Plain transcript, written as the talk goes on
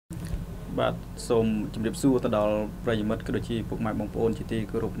បាទសូមជម្រាបសួរទៅដល់ប្រិយមិត្តក៏ដូចជាពុកម៉ែបងប្អូនជាទី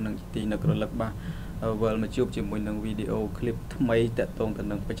គោរពនិងជាទីនឹករលឹកបាទវិលមកជួបជាមួយនឹងវីដេអូឃ្លីបថ្មីតាក់ទងទៅ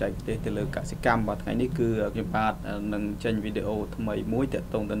នឹងបច្ចេកទេសទៅលើកសិកម្មបាទថ្ងៃនេះគឺខ្ញុំបាទនឹងចេញវីដេអូថ្មីមួយតាក់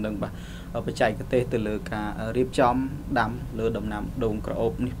ទងទៅនឹងបាទបច្ចេកទេសទៅលើការរៀបចំដាំលើដំណាំដូងក្រអូ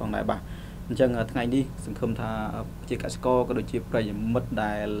បនេះផងដែរបាទអញ្ចឹងថ្ងៃនេះសង្ឃឹមថាជាកសិករក៏ដូចជាប្រិយមិត្ត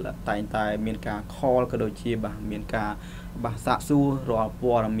ដែលតែងតែមានការខលក៏ដូចជាបាទមានការបាទសាកសួររាល់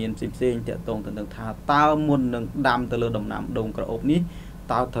ព័ត៌មានផ្សេងៗតាក់ទងទៅនឹងថាតើមុននឹងដាំទៅលើដំណាំដូងក្រអូបនេះ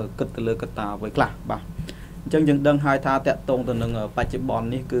តើត្រូវគិតទៅលើកត្តាអ្វីខ្លះបាទអញ្ចឹងយើងដឹងហើយថាតាក់ទងទៅនឹងបច្ចុប្បន្ន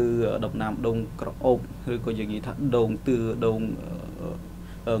នេះគឺដំណាំដូងក្រអូបឬក៏យើងនិយាយថាដូងទឿដូង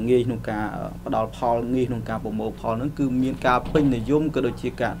ងាយក្នុងការផ្ដល់ផលងាយក្នុងការប្រមូលផលហ្នឹងគឺមានការពេញនិយមក៏ដូចជា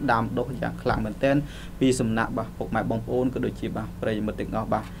ការដាំដុះយ៉ាងខ្លាំងមែនទែនពីសំណាក់បាទពុកម៉ែបងប្អូនក៏ដូចជាបាទប្រិយមិត្តទាំងអស់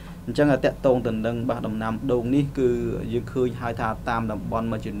បាទអញ្ចឹងតាក់ទងទៅនឹងបាទដំណាំដូងនេះគឺយើងឃើញហើយថាតាមតំបន់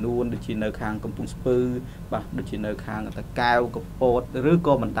មួយចំនួនដូចជានៅខាងកំពង់ស្ពឺបាទដូចជានៅខាងតាកែវកពតឬ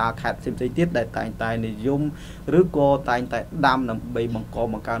ក៏បណ្ដាខេត្តផ្សេងៗទៀតដែលតែងតែនិយមឬក៏តែងតែដាំដើម្បីបង្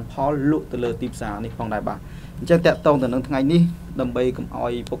កើនផលលក់ទៅលើទីផ្សារនេះផងដែរបាទអញ្ចឹងតាក់ទងទៅនឹងថ្ងៃនេះដើម្បីកុំឲ្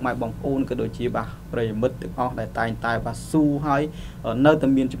យពុកម៉ែបងប្អូនក៏ដូចជាបាទប្រិយមិត្តទាំងអស់ដែលតែងតែបាទស៊ូហើយនៅតែ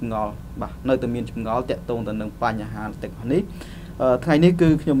មានចម្ងល់បាទនៅតែមានចម្ងល់តាក់ទងទៅនឹងបញ្ហាទាំងអស់នេះថ្ងៃនេះគឺ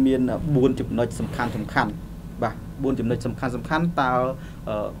ខ្ញុំមាន4ចំណុចសំខាន់បាទ4ចំណុចសំខាន់តើ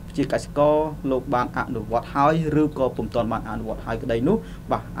ជាកសិករលោកបានអនុវត្តហើយឬក៏ពុំទាន់បានអនុវត្តហើយក្តីនោះ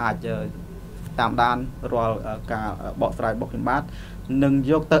បាទអាចតាមដានរាល់ការបកស្រាយរបស់ខ្ញុំបាទនឹង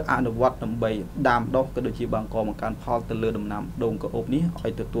យកទៅអនុវត្តដើម្បីដាំដុះក៏ដូចជាបង្កើនផលទៅលើដំណាំដូងក្រអូបនេះឲ្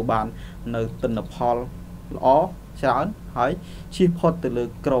យទទួលបាននៅទិន្នផលល្អច្រើនហើយជៀសផុតទៅលើ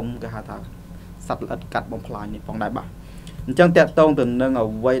ក្រុមគេហៅថាសត្វល្អិតកាត់បំផ្លាញនេះផងដែរបាទអញ្ចឹងតាក់ទងទៅនឹង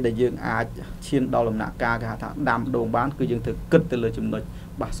អ្វីដែលយើងអាចឈានដល់ដំណាក់កាលគេហៅថាដាំដូងបានគឺយើងត្រូវគិតទៅលើចំណុច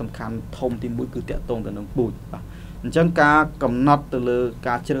បាទសំខាន់ធំទី1គឺតាក់ទងទៅនឹងពូជបាទអញ្ចឹងការកំណត់ទៅលើ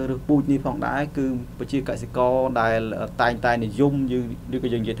ការជ្រើសរើសពូជនេះផងដែរគឺប្រជាកសិករដែលតែងតែនិយមឬក៏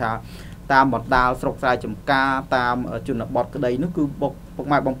យើងនិយាយថាតាមបណ្ដាលស្រុកស្រែចម្ការតាមជនបទក្តីនោះគឺពុក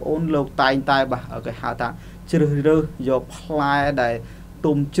ម៉ែបងប្អូនលោកតែងតែបាទគេហៅថាជ្រើសរើសយកផ្លែដែល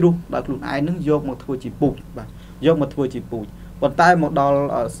ទុំជ្រុះដោយខ្លួនឯងនឹងយកមកធ្វើជាពូជបាទយកមកធ្វើជាពូជប៉ុន្តែមកដល់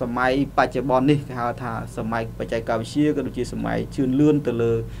សម័យបច្ចុប្បន្ននេះគេហៅថាសម័យបច្ចេកវិទ្យាក៏ដូចជាសម័យជឿនលឿនទៅ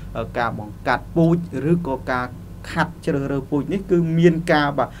លើការបង្កាត់ពូជឬក៏ការខាត់ជ្រើសរើសពូជនេះគឺមានការ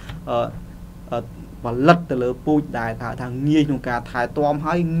បាទផលិតទៅលើពូជដែលថាងាយក្នុងការថែទាំ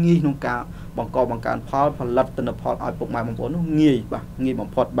ហើយងាយក្នុងការបង្កើនផលផលិតទិន្នផលឲ្យពុកម៉ែបងប្អូននោះងាយបំ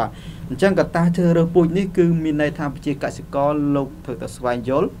ផុតបាទអញ្ចឹងកត្តាជ្រើសរើសពូជនេះគឺមានន័យថាប្រជាកសិករលោកត្រូវតែស្វែង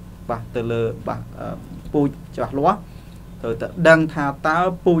យល់បាទទៅលើបាទពូជច្បាស់លាស់ត្រូវតែដឹងថាតើ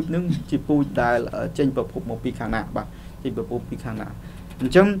ពូជនឹងជាពូជដែលចេញប្រភពមកពីខាងណាបាទចេញប្រភពពីខាងណាអ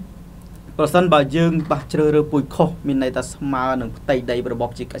ញ្ចឹងប្រសិនបើយើងបាទជ្រើសរើសពូជខុសមានន័យថាស្មើនឹងផ្ទៃដីរប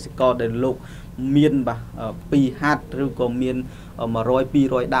ស់ជាកសិករដែលលោកមានបាទ2ហាត់ឬក៏មាន100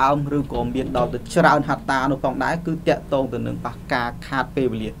 200ដើមឬក៏មានដល់ទៅច្រើនហត្តានោះផងដែរគឺតាក់ទងទៅនឹងបាទការខាតពេល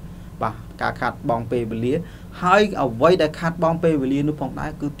វេលាបាទការខាតបង់ពេលវេលាហើយអ្វីដែលខាតបង់ពេលវេលានោះផងដែ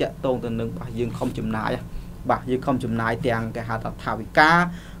រគឺតាក់ទងទៅនឹងបាទយើងខំចំណាយបាទយើងខំចំណាយទាំងគេហៅថាថាវិការ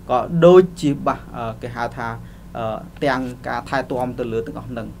ក៏ដូចជាបាទគេហៅថាទាំងការថែទាំទៅលើទាំងអស់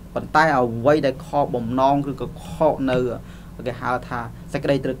ហ្នឹងប៉ុន្តែអ្វីដែលខកបំណងឬក៏ខកនៅគេហៅថាសេចក្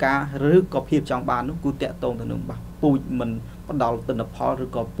តីត្រូវការឬក៏ភាពចង់បាននោះគឺតាក់ទងទៅនឹងបាទពូជមិនផ្ដល់ទិន្នផលឬ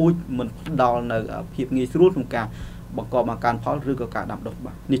ក៏ពូជមិនផ្ដល់នៅភាពងាយស្រួលក្នុងការបង្កើនផលឬក៏ការដាំដុះ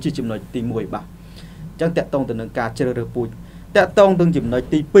បាទនេះជាចំណុចទី1បាទអញ្ចឹងតាក់ទងទៅនឹងការជ្រើសរើសពូជតាក់ទងទៅចំណុច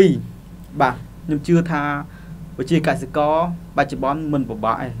ទី2បាទខ្ញុំជឿថាប្រជាកសិករបច្ចុប្បន្នមិនពិ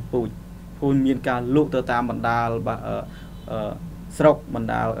បាកទេពូជមានការលក់ទៅតាមបណ្ដាលបាទស្រុកបណ្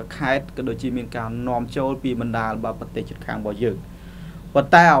ដាលខេត្តក៏ដូចជាមានការនាំចូលពីបណ្ដាលបាទប្រទេសជិតខាងរបស់យើងប៉ុន្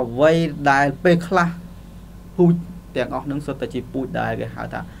តែអ្វីដែលពេលខ្លះពូជទាំងអស់ហ្នឹងសុទ្ធតែជាពូជដែលគេហៅ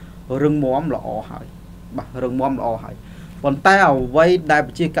ថារឹងមាំល្អហើយបាទរឹងមាំល្អហើយប៉ុន្តែអ្វីដែល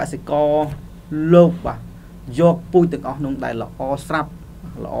ប្រជាកសិករលោកបាទយកពូជទាំងអស់ហ្នឹងដែលល្អស្រាប់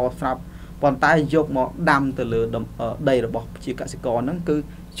ប៉ុន្តែយកមកដាំទៅលើដីរបស់ប្រជាកសិករហ្នឹងគឺ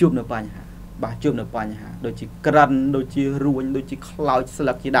ជួបនៅបញ្ហាបាទជួបនៅបញ្ហាដូចជាក្រិនដូចជារួញដូចជាខ្លោចស្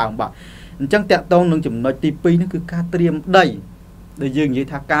លឹកជាដើមបាទអញ្ចឹងតាក់ទងនឹងចំណុចទី2នេះគឺការត្រៀមដីដែលយើងនិយាយ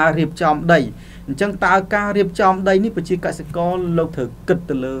ថាការរៀបចំដីអញ្ចឹងតើការរៀបចំដីនេះប្រជាកសិករលោកត្រូវគិត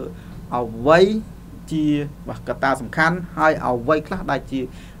ទៅលើអ្វីជាបាទកត្តាសំខាន់ហើយអ្វីខ្លះដែលជា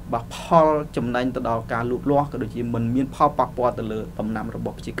បាទផលចំណេញទៅដល់ការលូតលាស់ក៏ដូចជាមិនមានផលប៉ះពាល់ទៅលើដំណាំរប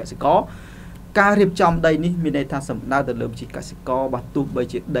ស់ប្រជាកសិករការរៀបចំដីនេះមានន័យថាសំដៅទៅលើប្រជាកសិករបាទទោះបី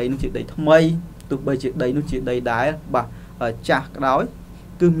ជាដីនោះជាដីថ្មីទោះបីជាដីនោះជាដីដែលបាទចាស់ក៏ដោយ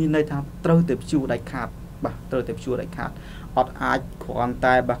គឺមានន័យថាត្រូវតែព្យួរដាច់ខាតបាទត្រូវតែព្យួរដាច់ខាតអត់អាចគ្រាន់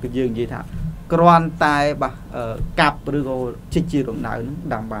តែបាទគឺយើងនិយាយថាគ្រាន់តែបាទកាប់ឬក៏ជីកជារំដៅនឹង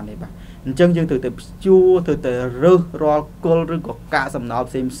ដាំបានទេបាទអញ្ចឹងយើងត្រូវតែព្យួរត្រូវតែរើសរាល់គល់ឬក៏កាកសំណល់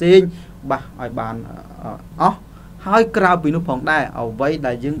ផ្សេងបាទឲ្យបានអស់ហើយក្រៅពីនោះផងដែរអ្វី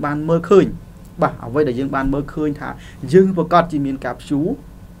ដែលយើងបានមើលឃើញបាទអ្វីដែលយើងបានមើលឃើញថាយើងប្រកាសជាមានការព្យួរ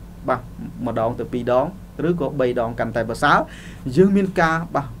បាទម្ដងទៅ2ដងឬក៏3ដងកាន់តែប្រសើរយើងមានការ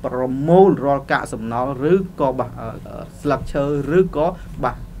បាទប្រមូលរាល់កាកសំណល់ឬក៏បាទស្លឹកឈើឬក៏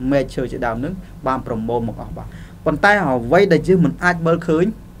បាទមែកឈើជាដើមនឹងបានប្រមូលមកអស់បាទប៉ុន្តែអ្វីដែលយើងមិនអាចមើលឃើញ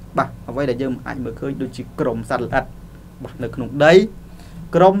បាទអ្វីដែលយើងមិនអាចមើលឃើញដូចជាក្រុមសត្វល្អិតបាទនៅក្នុងដី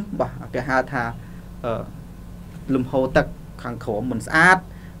ក្រុមបាទគេហៅថាលំហូរទឹកខាងក្រោមមិនស្អាត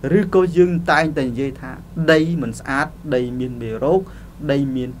ឬក៏យើងតែងតែនិយាយថាដីមិនស្អាតដីមានមេរោគដី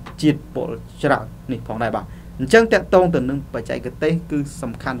មានជាតិពុលច្រើននេះផងដែរបាទអញ្ចឹងតកតងទៅនឹងបច្ចេកទេសគឺ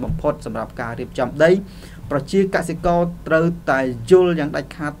សំខាន់បំផុតសម្រាប់ការរៀបចំដីប្រជាកសិករត្រូវតែយល់យ៉ាងដា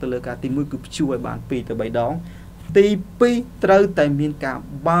ច់ខាតទៅលើការទី1គឺព្យួរឲ្យបាន2ទៅ3ដងទី2ត្រូវតែមានការ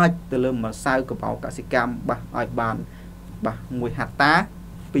បាចទៅលើម្សៅកបោកសិកម្មបាទឲ្យបានបាទ1ហត្តា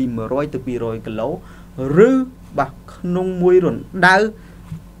ពី100ទៅ200គីឡូឬបាទក្នុងមួយរណ្ដៅ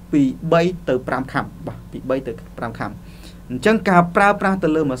ពី3ទៅ5ខាំបាទពី3ទៅ5ខាំអញ្ចឹងការប្រើប្រាស់ទៅ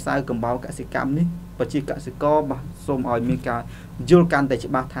លើម្សៅកំបោរកសិកម្មនេះប្រជាកសិករបាទសូមឲ្យមានការយល់កាន់តែ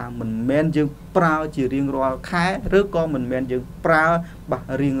ច្បាស់ថាមិនមែនយើងប្រើជារៀងរាល់ខែឬក៏មិនមែនយើងប្រើបាទ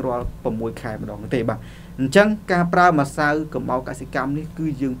រៀងរាល់6ខែម្ដងទេបាទអញ្ចឹងការប្រើម្សៅកំបោរកសិកម្មនេះគឺ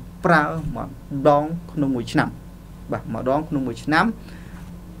យើងប្រើម្ដងក្នុងមួយឆ្នាំបាទម្ដងក្នុងមួយឆ្នាំ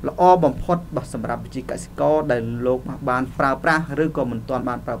ល្អបំផុតបាទសម្រាប់ប្រជាកសិករដែលលោកបានប្រើប្រាស់ឬក៏មិនទាន់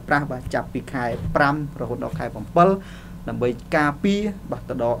បានប្រើប្រាស់បាទចាប់ពីខែ5រហូតដល់ខែ7ដើម្បីការពារបាទ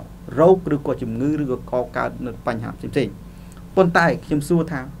ទៅដល់រោគឬក៏ជំងឺឬក៏កើតនៅបញ្ហាផ្សេងៗប៉ុន្តែខ្ញុំសួរ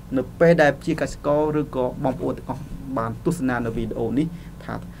ថានៅពេលដែលប្រជាកសិករឬក៏បងប្អូនទាំងអស់បានទស្សនានៅវីដេអូនេះ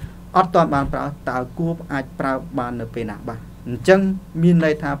ថាអត់ទាន់បានប្រើតើគួរអាចប្រើបាននៅពេលណាបាទអញ្ចឹងមាន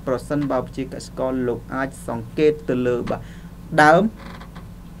ន័យថាប្រសិនបើប្រជាកសិករលោកអាចសង្កេតទៅលើបាទដើម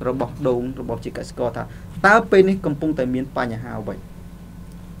របស់ដូងរបស់ជាកសិករថាតើពេលនេះកំពុងតែមានបញ្ហាអ្វី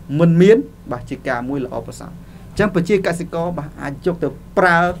មិនមានបាទជាការមួយល្អប្រសើរអញ្ចឹងប្រជាកសិករបាទអាចយកទៅប្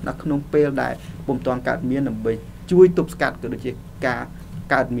រើនៅក្នុងពេលដែលពុំទាន់កើតមានដើម្បីជួយទប់ស្កាត់ក៏ដូចជាការ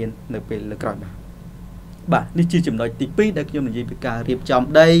កើតមាននៅពេលលើក្រោយបាទនេះជាចំណុចទី2ដែលខ្ញុំនិយាយពីការរៀបចំ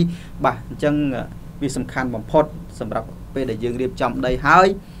ដីបាទអញ្ចឹងវាសំខាន់បំផុតសម្រាប់ពេលដែលយើងរៀបចំដីហើយ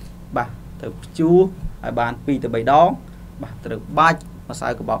បាទត្រូវព្យួរឲ្យបាន2ទៅ3ដងបាទត្រូវបាច់ម្សៅ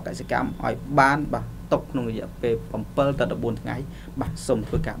កបោកកសិកម្មឲ្យបានបាទຕົកក្នុងរយៈពេល7ទៅ14ថ្ងៃបាទសូម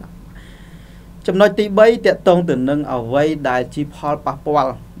ធ្វើការដាក់ចំណុចទី3តកតងទៅនឹងអ្វីដែលជាផលប៉ះពា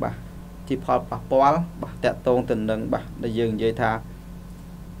ល់បាទជាផលប៉ះពាល់បាទតកតងទៅនឹងបាទដែលយើងនិយាយថា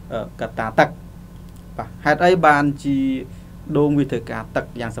កត្តាទឹកបាទហេតុអីបានជាដូងវាត្រូវការទឹក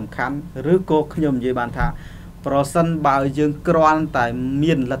យ៉ាងសំខាន់ឬក៏ខ្ញុំនិយាយបានថាប្រសិនបើយើងគ្រាន់តែ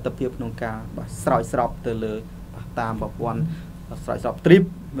មានលទ្ធភាពក្នុងការបាទស្រោចស្រពទៅលើបាទតាមប្រព័ន្ធស្រោចស្រពទ្រីប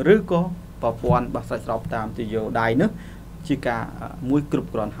ឬក៏ប្រព័ន្ធបាទស្រោចស្រពតាមទយោដៃនោះជាការមួយគ្រប់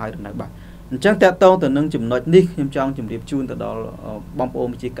គ្រាន់ហើយនៅបាទអញ្ចឹងតកតងទៅនឹងចំណុចនេះខ្ញុំចង់ជម្រាបជូនទៅដល់បងប្អូន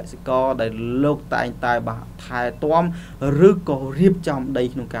ជាកសិករដែលលោកតែងតែបាទថែទាំឬក៏រៀបចំដី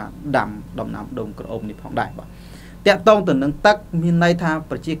ក្នុងការដាំដំណាំដូងក្រអូបនេះផងដែរបាទតកតងទៅនឹងទឹកមានន័យថា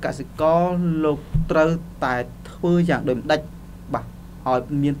ប្រជាកសិករលោកត្រូវតែធ្វើយ៉ាងដូចម្ដេចបាទឲ្យ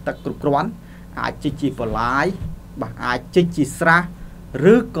មានទឹកគ្រប់គ្រាន់អាចជីកជាបន្លាយបាទអាចជីកជាស្រះ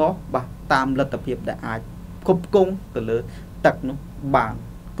ឬក៏បាទតាមលទ្ធភាពដែលអាចផ្គប់ផ្គង់ទៅលើទឹកនោះបាន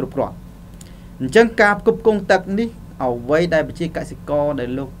គ្រប់គ្រាន់អញ្ចឹងការផ្គប់ផ្គង់ទឹកនេះអ្វីដែលប្រជាកសិករដែល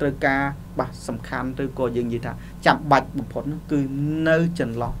លោកត្រូវការបាទសំខាន់ឬក៏យើងនិយាយថាចាំបាច់បំផុតនោះគឺនៅច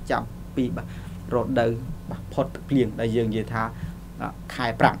ន្លោះចាប់ពីបាទរដូវបាទផុតទឹកភ្លៀងដែលយើងនិយាយថាខែ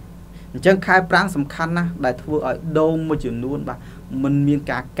ប្រាំងអញ្ចឹងខែប្រាំងសំខាន់ណាស់ដែលធ្វើឲ្យដូងមួយចំនួនបាទមិនមាន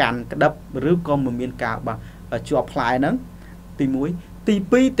ការកាន់ក្តឹបឬក៏មិនមានការបាទជាប់ផ្លែហ្នឹងទី1ទី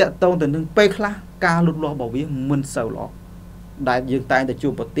2តកតងទៅនឹងពេលខ្លះការលូតលាស់របស់វាមិនសូវល្អដែលយើងតែងតែជួ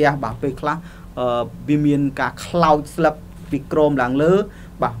បប្រទះបាទពេលខ្លះវាមានការខ្លោចស្លឹកពីក្រោមឡើងលើ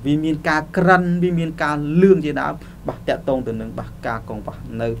បាទវាមានការក្រិនវាមានការលឿងជាដើមបាទតកតងទៅនឹងបាទការកង្វះ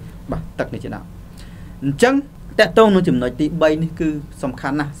នៅបាទទឹកនេះជាដើមអញ្ចឹងតកតងនឹងចំណុចទី3នេះគឺសំខា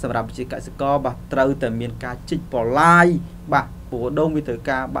ន់ណាស់សម្រាប់ប្រជាកសិករបាទត្រូវតែមានការជីកបន្លាយបាទព្រោះដូងវាត្រូវ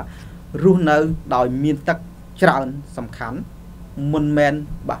ការបាទរស់នៅដោយមានទឹកច្រើនសំខាន់មិនមែន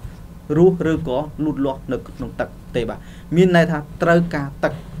បាទរស់ឬក៏លូតលាស់នៅក្នុងទឹកទេបាទមានន័យថាត្រូវការទឹ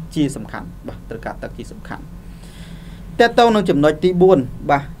កជាសំខាន់បាទត្រូវការទឹកជាសំខាន់តើតើនឹងចំណុចទី4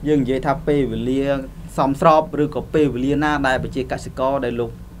បាទយើងនិយាយថាពេលវេលាសមស្របឬក៏ពេលវេលាណាដែលប្រជាកសិករដែលលោក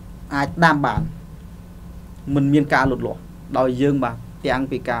អាចដាំបានមិនមានការលូតលាស់ដោយយើងបាទទាំង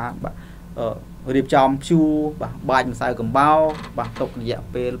ពីការបាទរៀបចំព្យួរបាទបាចម្សៅកំបោរបាទទុករយៈ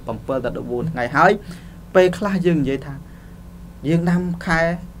ពេល7 ដល់ 14 ថ្ងៃហើយពេលខ្លះយើងនិយាយថាយើងដាំខែ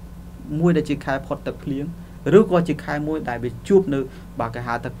មួយដែលជាខែផុតទឹកភ្លៀងឬក៏ជាខែមួយដែលវាជួបនៅបាទគេ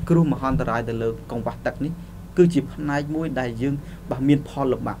ហៅថាគ្រោះមហន្តរាយទៅលើកង្វះទឹកនេះគឺជាផ្នែកមួយដែលយើងបាទមានផល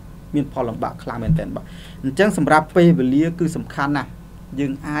លំបាកខ្លាំងមែនទែនបាទអញ្ចឹងសម្រាប់ពេលវេលាគឺសំខាន់ណាស់យើ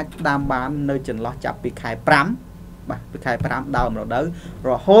ងអាចដាំបាននៅចន្លោះចាប់ពីខែ5បាទពីខែ5ដើមរដូវ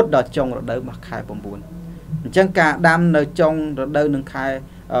រហូតដល់ចុងរដូវរបស់ខែ9អញ្ចឹងការដាំនៅចុងរដូវនឹងខែ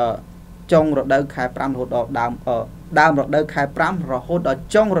ចុងរដូវខែ5រហូតដល់ដើមរដូវខែ5រហូតដល់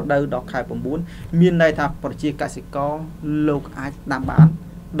ចុងរដូវដល់ខែ9មានន័យថាប្រជាកសិករលោកអាចដាំបាន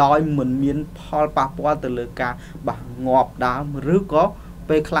ដោយមិនមានផលប៉ះពាល់ទៅលើការបាទងាប់ដើមឬក៏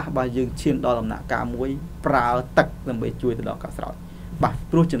ពេលខ្លះបាទយើងឈានដល់ដំណាក់កាលមួយប្រើទឹកដើម្បីជួយទៅដល់ការស្រោចបាទ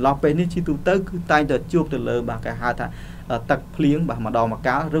ព្រោះចន្លោះពេលនេះជាទូទៅគឺតែងតែជួបទៅលើបាទគេហៅថាទឹកភ្លៀងបាទម្ដងម្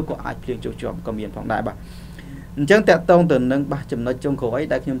កាលឬក៏អាចភ្លៀងជាប់ក៏មានផងដែរបាទអញ្ចឹងតកតងទៅនឹងបាទចំណុចចុងក្រោយ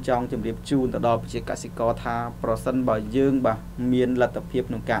ដែលខ្ញុំចង់ជម្រាបជូនទៅដល់ប្រជាកសិករថាប្រសិនបើយើងបាទមានលទ្ធភាព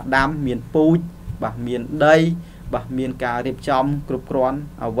ក្នុងការដាំមានពូជបាទមានដីបាទមានការរៀបចំគ្រប់គ្រាន់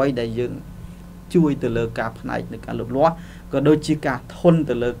អ្វីដែលយើងជួយទៅលើការផ្នែកនៃការលូតលាស់ក៏ដូចជាការធន់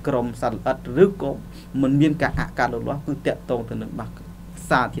ទៅលើក្រុមសត្វល្អិតឬក៏មិនមានការការលូតលាស់គឺតកតងទៅនឹងបាទ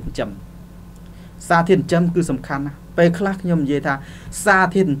សារធាតុចិញ្ចឹមគឺសំខាន់ណាស់ពេលខ្លះខ្ញុំនិយាយថាសារ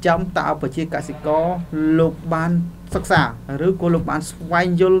ធាតុចិញ្ចឹមតើប្រជាកសិករលោកបានសិក្សាឬក៏លោកបានស្វែង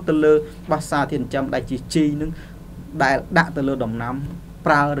យល់ទៅលើបាទសារធាតុចិញ្ចឹមដែលជាជីនឹងដែលដាក់ទៅលើដំណាំ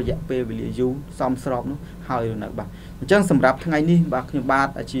ប្រើរយៈពេលវេលាយូរសមស្របនោះហើយនៅបាទអញ្ចឹងសម្រាប់ថ្ងៃនេះបាទខ្ញុំបាទ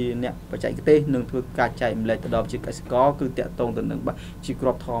ជាអ្នកបច្ចេកទេសនឹងធ្វើការចែកម្លែកទៅដល់ប្រជាកសិករគឺតាក់ទងទៅនឹងបាទជីគ្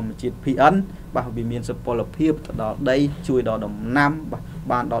រាប់ធម្មជាតិ PN បាទវាមានសុពលភាពទៅដល់ដីជួយដល់ដំណាំបាទ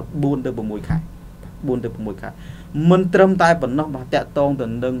បានដល់4 ទៅ 6 ខែមិនត្រឹមតែប៉ុណ្ណោះបាទតាក់ទងទៅ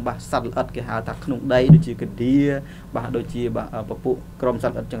នឹងបាទសត្វល្អិតគេហៅថាក្នុងដីដូចជាកាឌៀបាទដូចជាបាទពពួកក្រុមស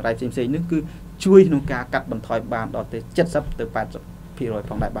ត្វល្អិតចង្រៃផ្សេងៗនេះគឺជួយក្នុងការកាត់បន្ថយបានដល់ទៅ70 ទៅ 80%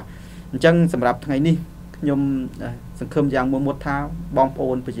 ផងដែរបាទអញ្ចឹងសម្រាប់ថ្ងៃនេះខ្ញុំសង្ឃឹមយ៉ាងមុតថាបងប្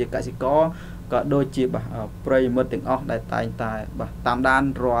អូនប្រជាកសិករក៏ដូចជាបាទប្រិយមិត្តទាំងអស់ដែលតែងតែបាទតាមដាន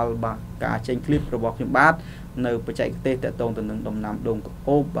រាល់បាទការចេញឃ្លីបរបស់ខ្ញុំបាទនៅបច្ចេកទេសតាក់ទងទៅនឹងដំណាំដូង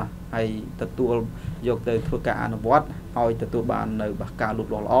កោបបាទហើយទទួលយកទៅធ្វើការអនុវត្តឲ្យទទួលបាននៅបាទការលូត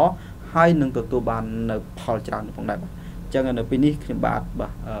លាស់ល្អហើយនឹងទទួលបាននៅផលច្រើនផងដែរបាទអញ្ចឹងនៅពេលនេះខ្ញុំបាទ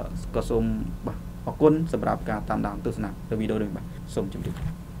ក៏សូមបាទអរគុណសម្រាប់ការតាមដានទស្សនាវីដេអូនេះបាទសូមជម្រា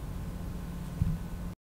ប